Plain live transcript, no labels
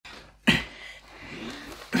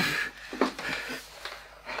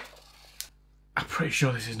pretty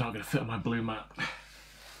sure this is not going to fit on my blue mat.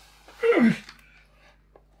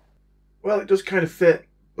 Well, it does kind of fit,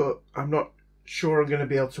 but I'm not sure I'm going to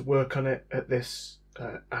be able to work on it at this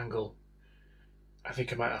angle. I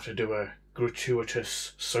think I might have to do a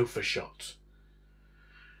gratuitous sofa shot.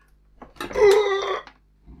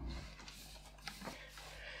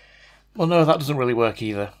 Well, no, that doesn't really work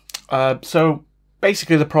either. So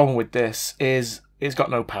basically the problem with this is it's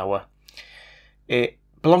got no power. It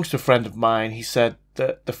belongs to a friend of mine. He said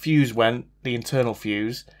that the fuse went, the internal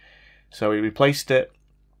fuse, so he replaced it.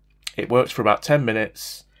 It worked for about 10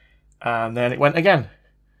 minutes, and then it went again.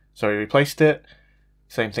 So he replaced it,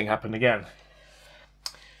 same thing happened again.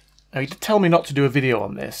 Now, he did tell me not to do a video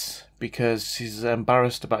on this, because he's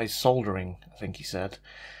embarrassed about his soldering, I think he said.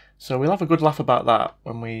 So we'll have a good laugh about that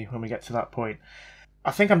when we get to that point.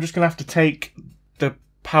 I think I'm just going to have to take the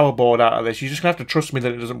power board out of this. You're just going to have to trust me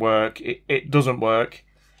that it doesn't work. It doesn't work.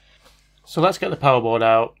 So let's get the power board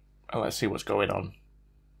out and let's see what's going on.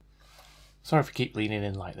 Sorry if I keep leaning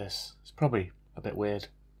in like this. It's probably a bit weird.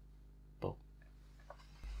 But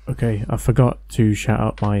okay, I forgot to shout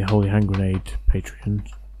out my Holy Hand Grenade Patreon.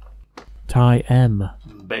 Ty M.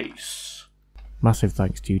 Bass. Massive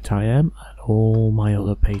thanks to you, Ty M, and all my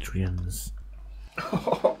other Patreons.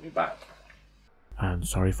 Oh, me back. And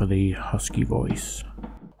sorry for the husky voice.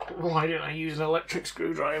 Why didn't I use an electric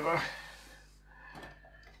screwdriver?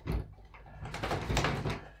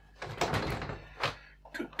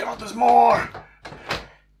 Good God, there's more!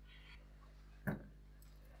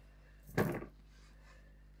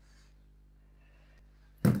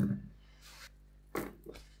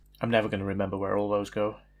 I'm never going to remember where all those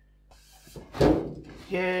go.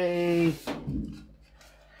 Yay!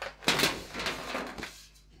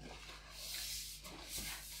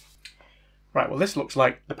 Right, well this looks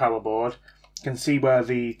like the power board. You can see where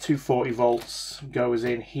the 240 volts goes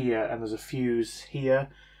in here, and there's a fuse here,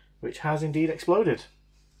 which has indeed exploded.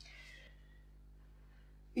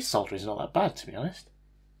 This solder is not that bad, to be honest.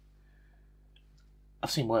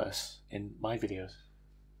 I've seen worse in my videos.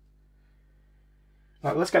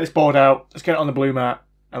 Right, let's get this board out, let's get it on the blue mat,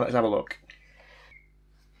 and let's have a look.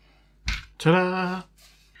 Ta-da!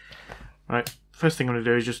 Right, first thing I'm going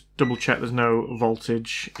to do is just double check there's no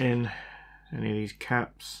voltage in any of these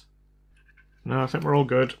caps. No, I think we're all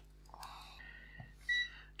good.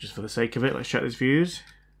 Just for the sake of it, let's check this fuse.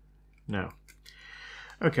 No.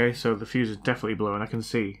 Okay, so the fuse is definitely blowing. I can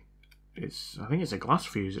see I think it's a glass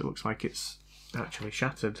fuse. It looks like it's actually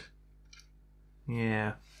shattered.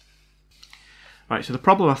 Yeah. Right, so the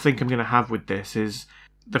problem I think I'm going to have with this is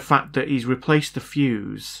the fact that he's replaced the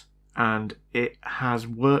fuse and it has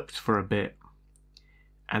worked for a bit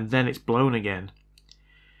and then it's blown again.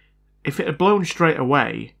 If it had blown straight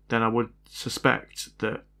away, then I would suspect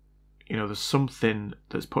that, you know, there's something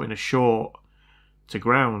that's putting a short to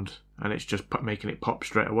ground and it's just making it pop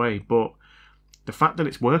straight away. But the fact that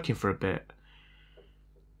it's working for a bit,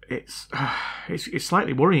 it's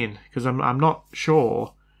slightly worrying, because I'm not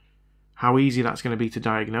sure how easy that's going to be to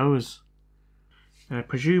diagnose. And I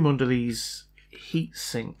presume under these heat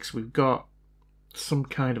sinks we've got some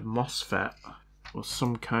kind of MOSFET or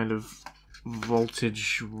some kind of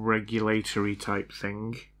voltage regulatory type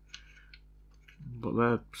thing, but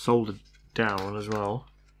they're soldered down as well,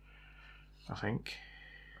 I think.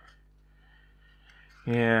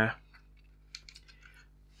 Yeah.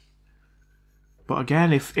 But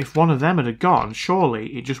again, if one of them had gone,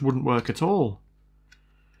 surely it just wouldn't work at all.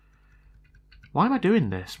 Why am I doing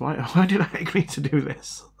this? Why did I agree to do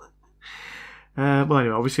this? Well,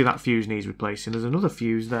 anyway, obviously that fuse needs replacing. There's another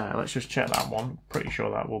fuse there. Let's just check that one. Pretty sure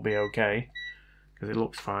that will be okay, because it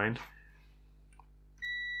looks fine.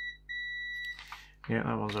 Yeah,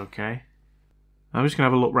 that one's okay. I'm just going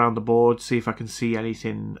to have a look around the board, see if I can see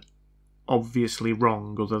anything obviously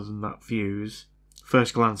wrong other than that fuse.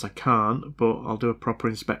 First glance I can't, but I'll do a proper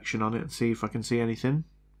inspection on it and see if I can see anything.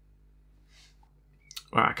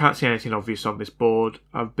 Right, I can't see anything obvious on this board.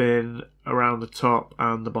 I've been around the top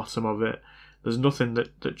and the bottom of it. There's nothing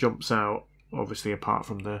that jumps out, obviously, apart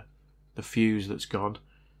from the fuse that's gone.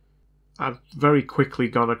 I've very quickly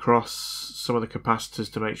gone across some of the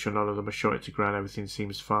capacitors to make sure none of them are shorted to ground. Everything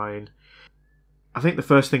seems fine. I think the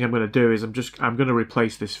first thing I'm going to do is I'm going to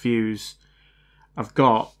replace this fuse. I've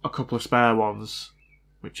got a couple of spare ones,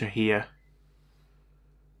 which are here,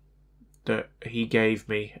 that he gave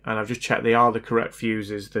me, and I've just checked they are the correct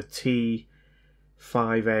fuses. The T5AH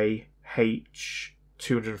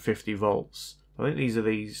 250 volts. I think these are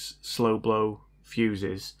these slow blow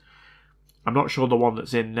fuses. I'm not sure the one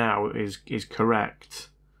that's in now is correct,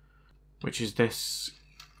 which is this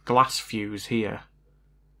glass fuse here.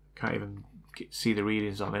 Can't even see the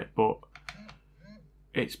readings on it, but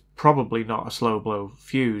it's probably not a slow blow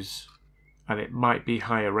fuse, and it might be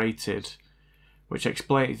higher rated, which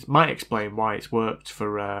might explain why it's worked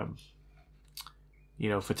for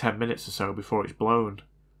for 10 minutes or so before it's blown.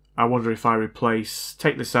 I wonder if I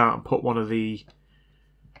take this out and put one of the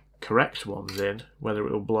correct ones in, whether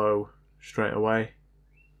it will blow straight away.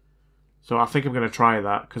 So I think I'm going to try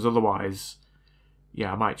that, because otherwise,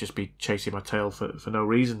 yeah, I might just be chasing my tail for no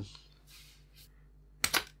reason.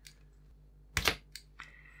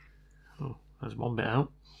 Oh, there's one bit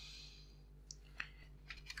out.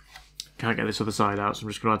 Can't get this other side out, so I'm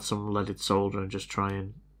just going to add some leaded solder and just try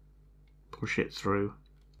and push it through.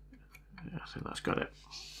 Yeah, I think that's got it.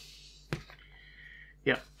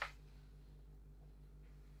 Yep.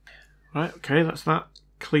 Right, okay, that's that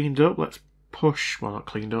cleaned up. Let's push, well, not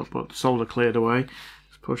cleaned up, but the solder cleared away.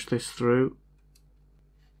 Let's push this through.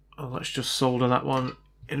 And let's just solder that one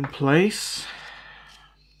in place.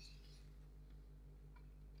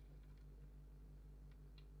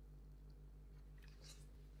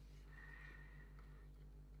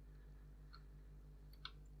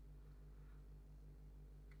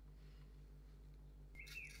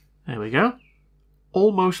 There we go.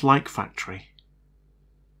 Almost like factory.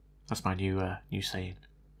 That's my new saying.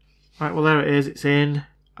 Right, well there it is. It's in.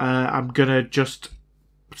 I'm gonna just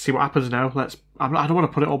see what happens now. I don't want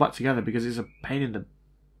to put it all back together because it's a pain in the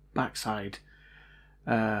backside.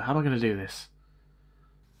 How am I going to do this?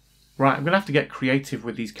 Right, I'm going to have to get creative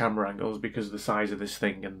with these camera angles because of the size of this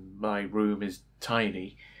thing, and my room is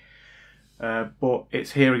tiny. But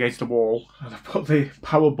it's here against the wall, and I've put the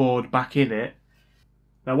power board back in it.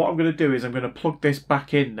 Now what I'm going to do is I'm going to plug this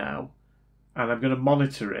back in now, and I'm going to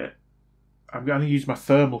monitor it. I'm going to use my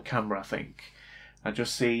thermal camera, I think, and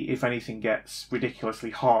just see if anything gets ridiculously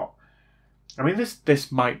hot. I mean,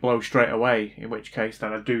 this might blow straight away, in which case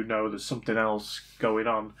then I do know there's something else going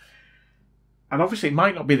on. And obviously it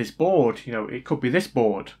might not be this board, it could be this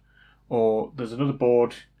board. Or there's another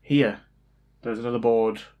board here. There's another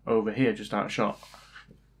board over here, just out of shot.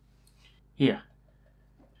 Here.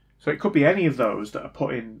 So it could be any of those that are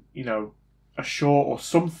putting, a short or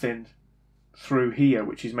something through here,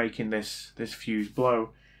 which is making this fuse blow.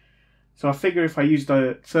 So I figure if I use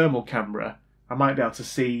the thermal camera, I might be able to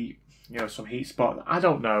see, some heat spot. I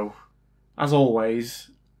don't know. As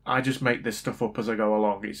always, I just make this stuff up as I go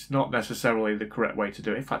along. It's not necessarily the correct way to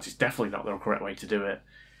do it. In fact, it's definitely not the correct way to do it.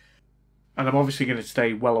 And I'm obviously going to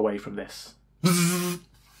stay well away from this.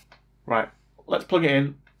 Right, let's plug it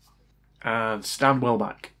in and stand well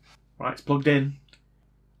back. Right, it's plugged in.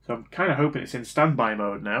 So I'm kind of hoping it's in standby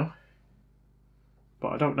mode now. But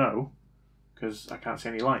I don't know, because I can't see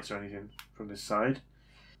any lights or anything from this side.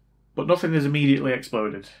 But nothing has immediately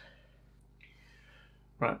exploded.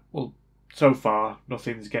 Right, well, so far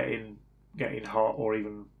nothing's getting hot or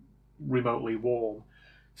even remotely warm.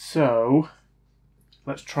 So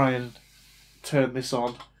let's try and turn this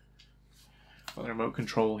on. Got the remote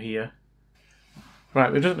control here.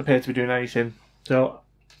 Right, it doesn't appear to be doing anything. So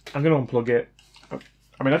I'm going to unplug it.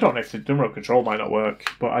 I mean, I don't know if the remote control might not work,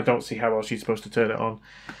 but I don't see how else you're supposed to turn it on.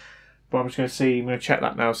 But I'm just going to see, I'm going to check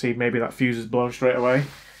that now, see if maybe that fuse is blown straight away.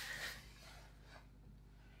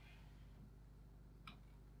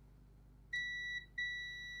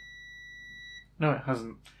 No, it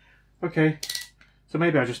hasn't. Okay, so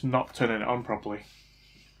maybe I'm just not turning it on properly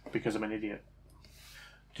because I'm an idiot.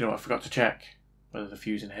 Do you know what? I forgot to check whether the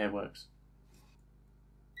fuse in here works.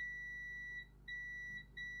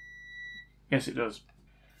 Yes, it does.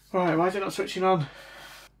 Alright, why is it not switching on?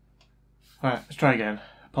 Alright, let's try again.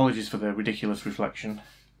 Apologies for the ridiculous reflection.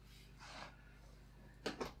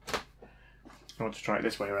 I want to try it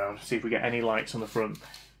this way around, see if we get any lights on the front.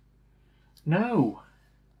 No!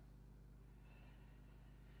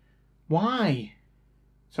 Why?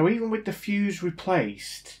 So even with the fuse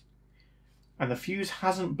replaced, and the fuse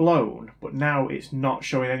hasn't blown, but now it's not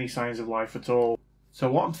showing any signs of life at all.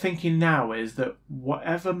 So what I'm thinking now is that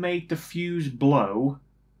whatever made the fuse blow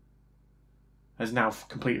has now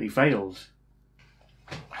completely failed.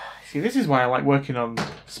 See, this is why I like working on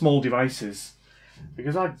small devices,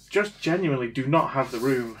 because I just genuinely do not have the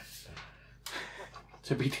room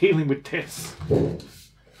to be dealing with this.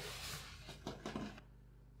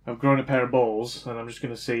 I've grown a pair of balls, and I'm just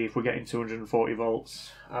going to see if we're getting 240 volts.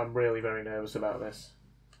 I'm really very nervous about this.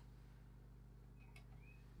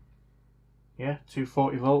 Yeah,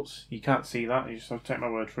 240 volts. You can't see that, you just have to take my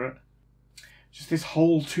word for it. Just this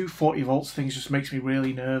whole 240 volts thing just makes me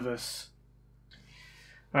really nervous.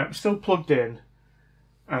 Right, I'm still plugged in,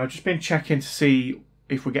 and I've just been checking to see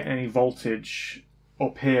if we're getting any voltage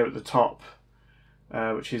up here at the top,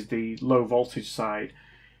 which is the low voltage side.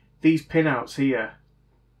 These pinouts here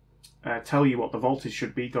tell you what the voltage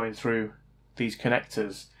should be going through these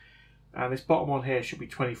connectors. And this bottom one here should be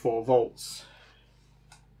 24 volts.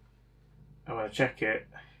 And when I check it,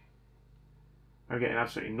 I'm getting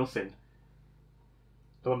absolutely nothing.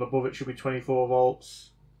 The one above it should be 24 volts.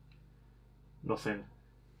 Nothing.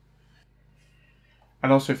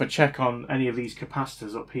 And also if I check on any of these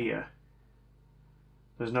capacitors up here,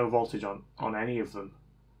 there's no voltage on any of them.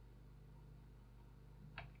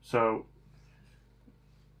 So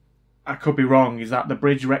I could be wrong. Is that the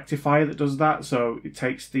bridge rectifier that does that? So it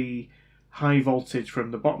takes the high voltage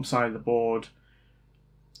from the bottom side of the board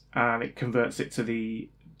and it converts it to the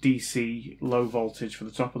DC low voltage for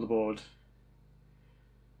the top of the board.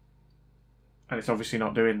 And it's obviously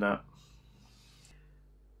not doing that.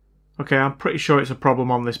 Okay, I'm pretty sure it's a problem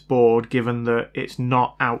on this board given that it's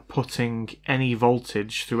not outputting any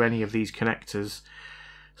voltage through any of these connectors.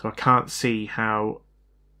 So I can't see how,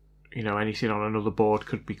 you know, anything on another board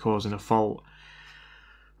could be causing a fault.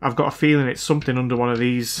 I've got a feeling it's something under one of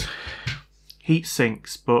these heat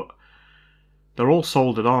sinks, but they're all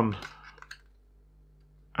soldered on.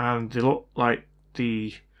 And they look like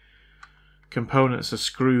the components are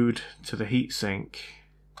screwed to the heatsink.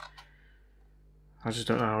 I just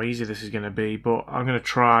don't know how easy this is going to be, but I'm going to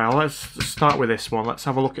try. Let's start with this one. Let's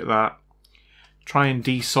have a look at that. Try and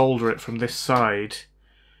desolder it from this side.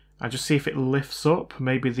 And just see if it lifts up.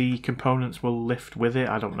 Maybe the components will lift with it.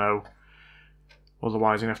 I don't know.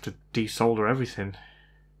 Otherwise, I'm going to have to desolder everything,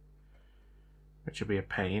 which will be a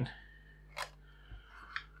pain.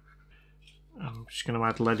 I'm just going to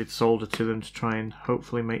add leaded solder to them to try and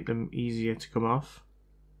hopefully make them easier to come off.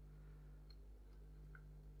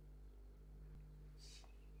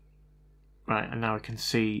 Right, and now I can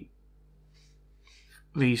see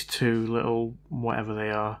these two little whatever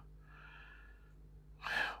they are.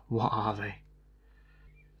 What are they?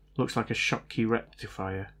 Looks like a Schottky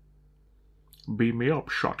rectifier. Beam me up,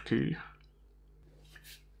 Schottky.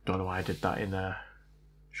 Don't know why I did that in a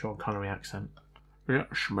Sean Connery accent. Yes,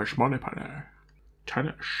 Miss Moneypenny.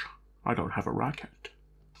 Tennis. I don't have a racket.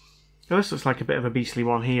 Now, this looks like a bit of a beastly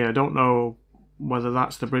one here. I don't know whether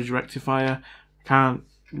that's the bridge rectifier. I can't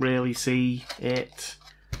really see it.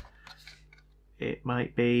 It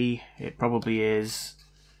might be. It probably is.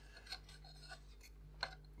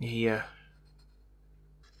 Here.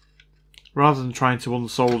 Rather than trying to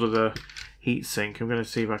unsolder the heatsink, I'm going to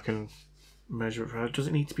see if I can measure it. Does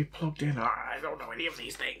it need to be plugged in? I don't know any of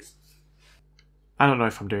these things. I don't know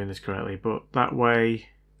if I'm doing this correctly, but that way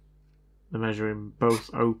the measuring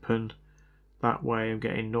both open. That way I'm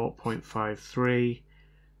getting 0.53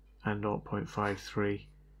 and 0.53.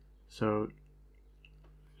 So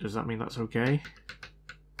does that mean that's okay?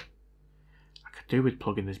 I could do with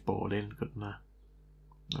plugging this board in, couldn't I?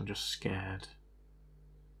 I'm just scared.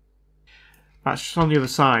 That's just on the other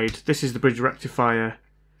side. This is the bridge rectifier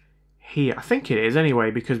here. I think it is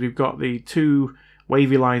anyway, because we've got the two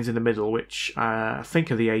wavy lines in the middle, which I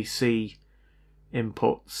think are the AC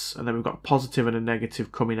inputs, and then we've got a positive and a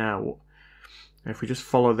negative coming out. And if we just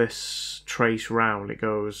follow this trace round, it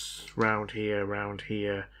goes round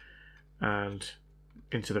here, and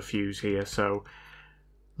into the fuse here. So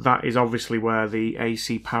that is obviously where the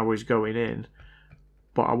AC power is going in,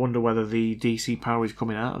 but I wonder whether the DC power is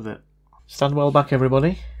coming out of it. Stand well back,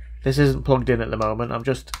 everybody. This isn't plugged in at the moment. I'm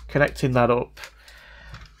just connecting that up,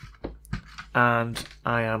 and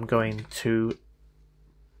I am going to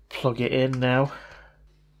plug it in now.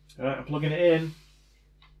 Alright, I'm plugging it in.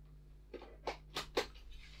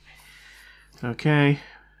 Okay,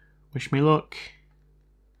 wish me luck.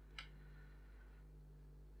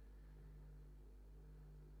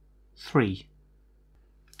 Three.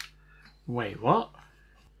 Wait, what?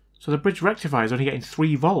 So the bridge rectifier is only getting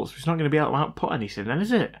 3 volts. It's not going to be able to output anything then,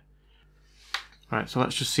 is it? Right, so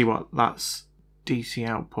let's just see what that's DC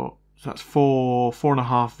output. So that's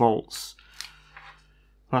 4.5 volts.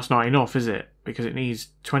 Well, that's not enough, is it? Because it needs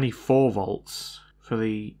 24 volts for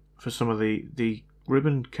some of the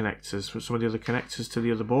ribbon connectors, for some of the other connectors to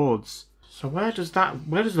the other boards. So where does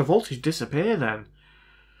the voltage disappear then?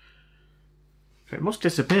 It must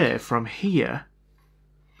disappear from here,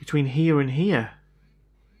 between here and here.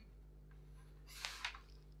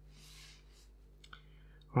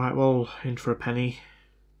 Right, well, in for a penny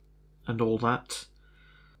and all that.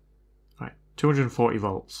 Right, 240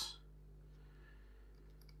 volts.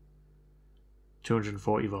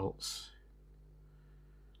 240 volts.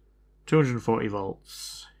 240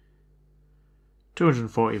 volts.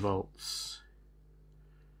 240 volts.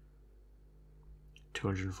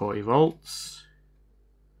 240 volts.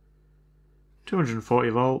 240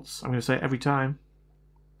 volts. I'm going to say it every time.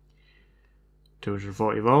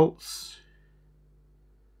 240 volts.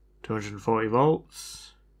 240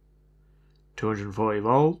 volts, 240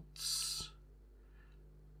 volts,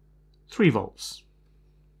 3 volts.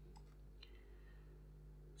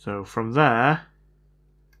 So from there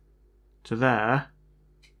to there,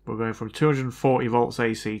 we're going from 240 volts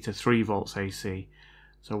AC to 3 volts AC.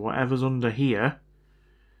 So whatever's under here,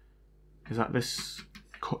 is that this,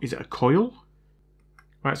 is it a coil?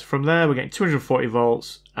 Right, so from there we're getting 240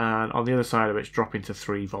 volts, and on the other side of it, it's dropping to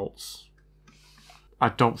 3 volts. I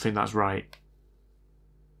don't think that's right.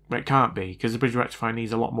 But it can't be, because the bridge rectifier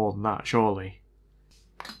needs a lot more than that, surely.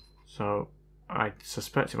 So I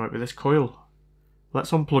suspect it might be this coil. Let's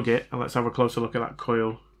unplug it and let's have a closer look at that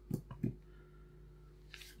coil. I'm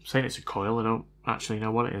saying it's a coil, I don't actually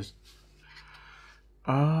know what it is.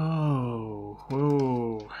 Oh,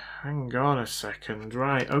 whoa, hang on a second.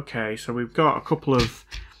 Right, okay, so we've got a couple of...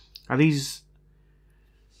 Are these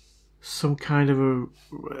some kind of a...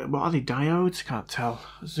 What are they, diodes? Can't tell.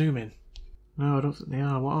 Zoom in. No, I don't think they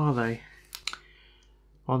are. What are they?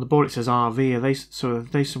 On the board it says RV. Are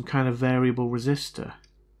they some kind of variable resistor?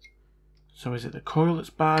 So is it the coil that's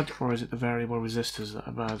bad, or is it the variable resistors that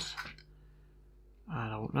are bad? I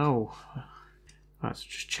don't know. Let's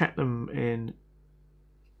just check them in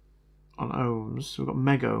on ohms. So we've got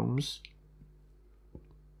meg ohms.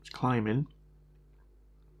 It's climbing.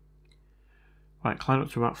 Right, climbed up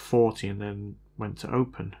to about 40 and then went to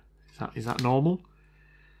open. Is that normal?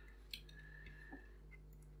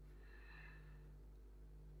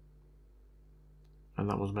 And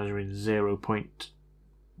that was measuring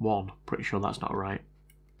 0.1. Pretty sure that's not right.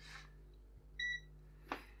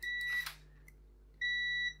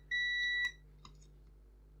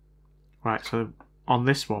 Right, so on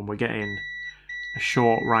this one we're getting a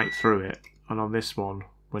short right through it, and on this one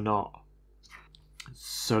we're not.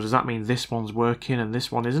 So does that mean this one's working and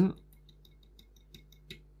this one isn't?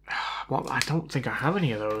 Well, I don't think I have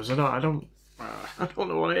any of those. I don't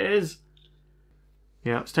know what it is.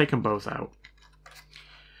 Yeah, let's take them both out.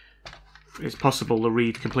 It's possible to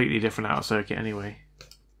read completely different out of circuit anyway.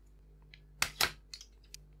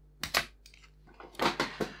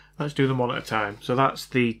 Let's do them one at a time. So that's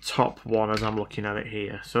the top one as I'm looking at it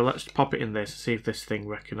here. So let's pop it in this, see if this thing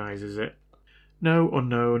recognises it. No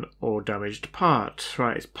unknown or damaged part.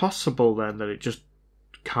 Right, it's possible then that it just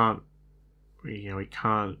can't, it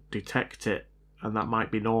can't detect it, and that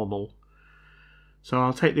might be normal. So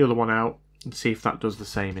I'll take the other one out and see if that does the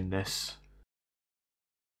same in this.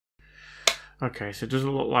 Okay, so it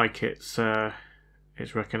doesn't look like it's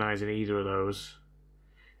recognising either of those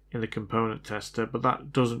in the component tester, but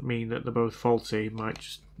that doesn't mean that they're both faulty.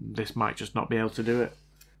 This might just not be able to do it.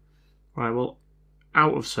 Right, well,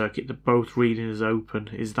 out of circuit, they're both reading as open.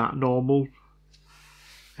 Is that normal?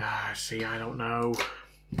 See, I don't know.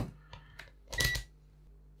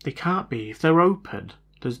 They can't be. If they're open,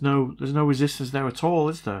 there's no resistance there at all,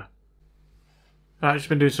 is there? I've just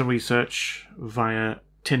been doing some research via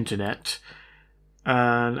Tinternet,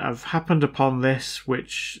 and I've happened upon this,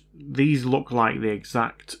 which these look like the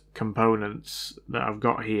exact components that I've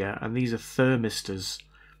got here, and these are thermistors,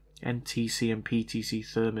 NTC and PTC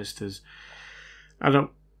thermistors. I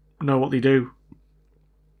don't know what they do.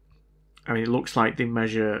 I mean, it looks like they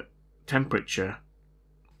measure temperature.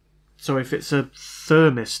 So if it's a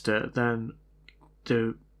thermistor, then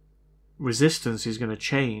the resistance is going to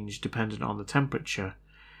change dependent on the temperature.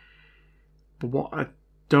 But what I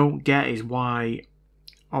don't get is why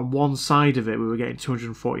on one side of it we were getting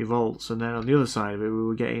 240 volts, and then on the other side of it we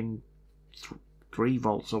were getting 3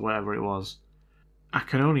 volts or whatever it was. I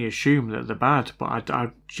can only assume that they're bad, but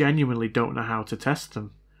I genuinely don't know how to test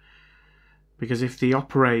them. Because if they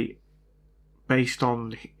operate based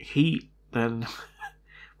on heat, then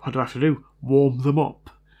what do I have to do? Warm them up?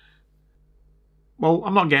 Well,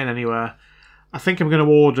 I'm not getting anywhere. I think I'm going to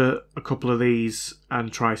order a couple of these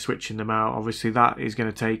and try switching them out. Obviously that is going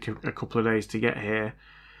to take a couple of days to get here.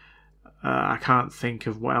 I can't think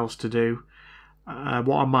of what else to do.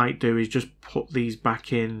 What I might do is just put these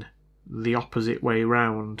back in the opposite way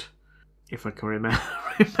round, if I can remember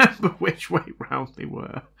which way round they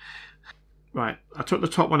were. Right, I took the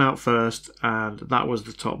top one out first, and that was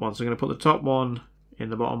the top one. So I'm going to put the top one in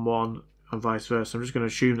the bottom one, and vice versa. I'm just going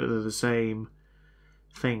to assume that they're the same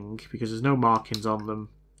thing, because there's no markings on them.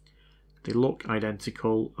 They look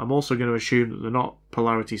identical. I'm also going to assume that they're not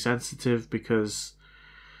polarity sensitive, because,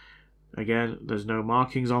 again, there's no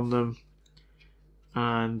markings on them.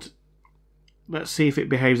 And let's see if it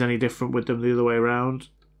behaves any different with them the other way around.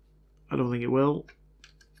 I don't think it will.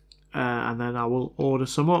 And then I will order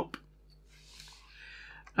some up.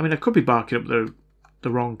 I mean, I could be barking up the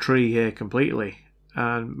wrong tree here completely.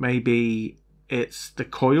 And maybe it's the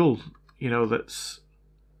coil, that's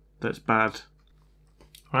that's bad.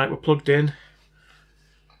 Right, we're plugged in.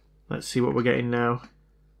 Let's see what we're getting now.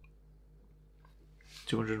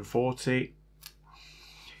 240.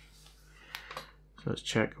 So let's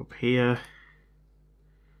check up here.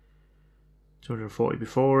 240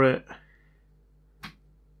 before it.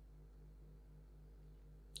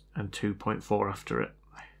 And 2.4 after it.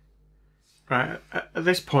 Right, at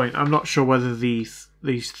this point, I'm not sure whether these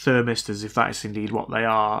thermistors, if that is indeed what they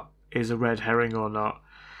are, is a red herring or not.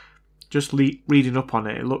 Just reading up on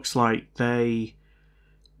it, it looks like they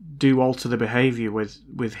do alter the behaviour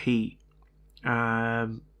with heat.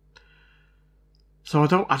 So I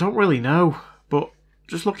don't really know, but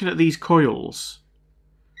just looking at these coils,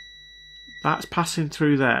 that's passing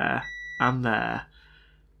through there and there.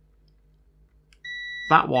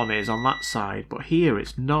 That one is on that side, but here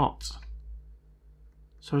it's not.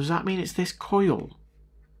 So does that mean it's this coil?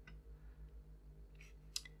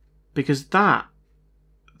 Because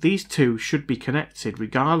these two should be connected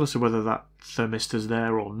regardless of whether that thermistor's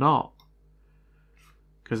there or not.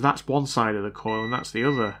 Because that's one side of the coil and that's the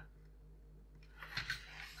other.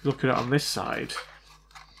 Look at it on this side.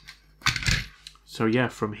 So yeah,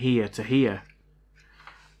 from here to here.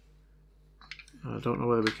 I don't know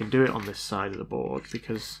whether we can do it on this side of the board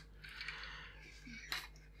because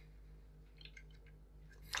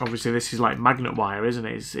obviously this is like magnet wire, isn't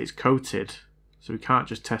it? It's coated, so we can't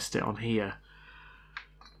just test it on here.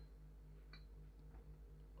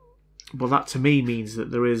 But that to me means that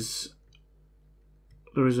there is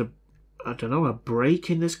a, I don't know, a break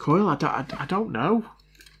in this coil. I don't know.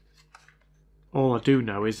 All I do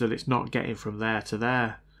know is that it's not getting from there to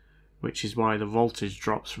there, which is why the voltage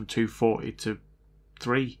drops from 240 to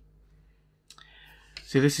 3.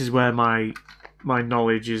 See, this is where my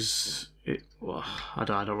knowledge is. Well, I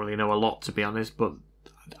don't really know a lot, to be honest, but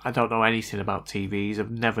I don't know anything about TVs.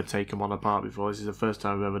 I've never taken one apart before. This is the first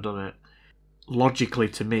time I've ever done it. Logically,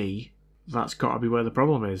 to me, that's got to be where the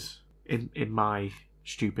problem is, in my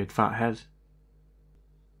stupid fat head.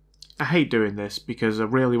 I hate doing this because I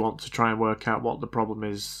really want to try and work out what the problem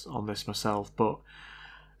is on this myself, but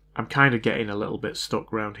I'm kind of getting a little bit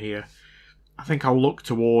stuck around here. I think I'll look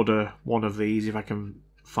to order one of these if I can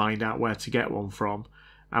find out where to get one from,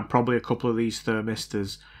 and probably a couple of these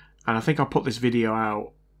thermistors. And I think I'll put this video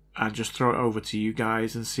out and just throw it over to you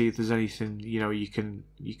guys and see if there's anything, you know, you can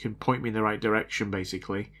point me in the right direction,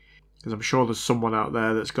 basically. Because I'm sure there's someone out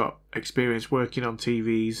there that's got experience working on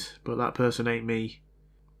TVs, but that person ain't me.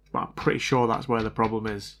 But I'm pretty sure that's where the problem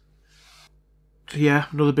is. So yeah,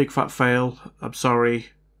 another big fat fail. I'm sorry.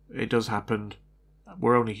 It does happen.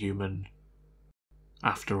 We're only human.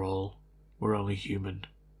 After all. We're only human.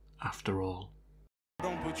 After all.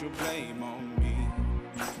 Don't put your blame on me.